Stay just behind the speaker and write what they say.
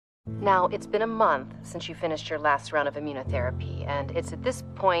Now, it's been a month since you finished your last round of immunotherapy, and it's at this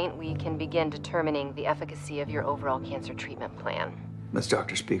point we can begin determining the efficacy of your overall cancer treatment plan. Does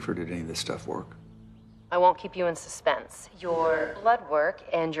Dr. Speakford, did any of this stuff work? I won't keep you in suspense. Your blood work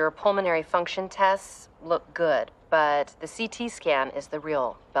and your pulmonary function tests look good, but the CT scan is the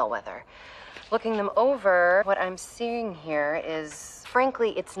real bellwether. Looking them over, what I'm seeing here is,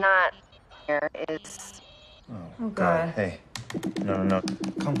 frankly, it's not here, it's... Oh, God. Hey. No.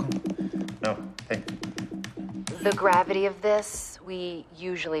 Come. No, hey. The gravity of this, we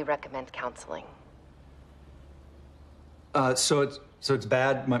usually recommend counseling. So it's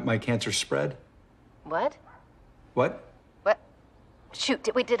bad? My cancer spread? What? What? What? Shoot,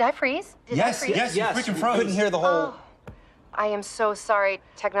 did I freeze? Yes, you freaking froze. Couldn't hear the whole... Oh, I am so sorry.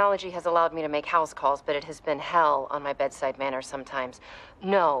 Technology has allowed me to make house calls, but it has been hell on my bedside manner sometimes.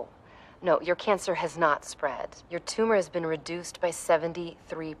 No, your cancer has not spread. Your tumor has been reduced by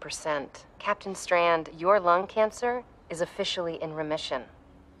 73%. Captain Strand, your lung cancer is officially in remission.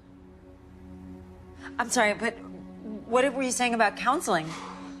 I'm sorry, but what were you saying about counseling?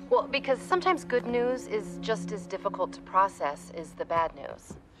 Well, because sometimes good news is just as difficult to process as the bad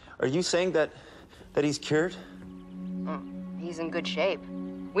news. Are you saying that he's cured? He's in good shape.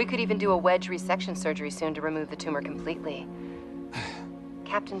 We could even do a wedge resection surgery soon to remove the tumor completely.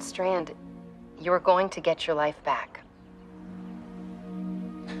 Captain Strand, you're going to get your life back.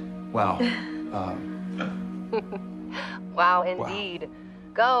 Wow. Wow, indeed. Wow.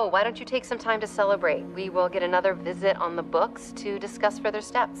 Go, why don't you take some time to celebrate? We will get another visit on the books to discuss further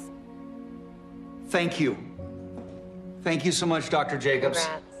steps. Thank you. Thank you so much, Dr. Jacobs.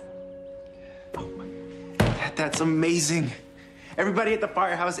 Congrats. Oh my God, that's amazing. Everybody at the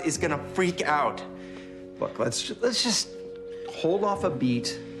firehouse is gonna freak out. Look, let's just hold off a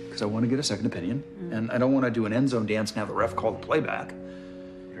beat, because I want to get a second opinion, and I don't want to do an end zone dance and have the ref call the playback.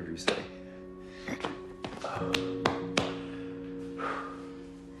 Whatever you say.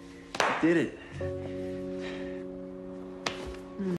 Did it.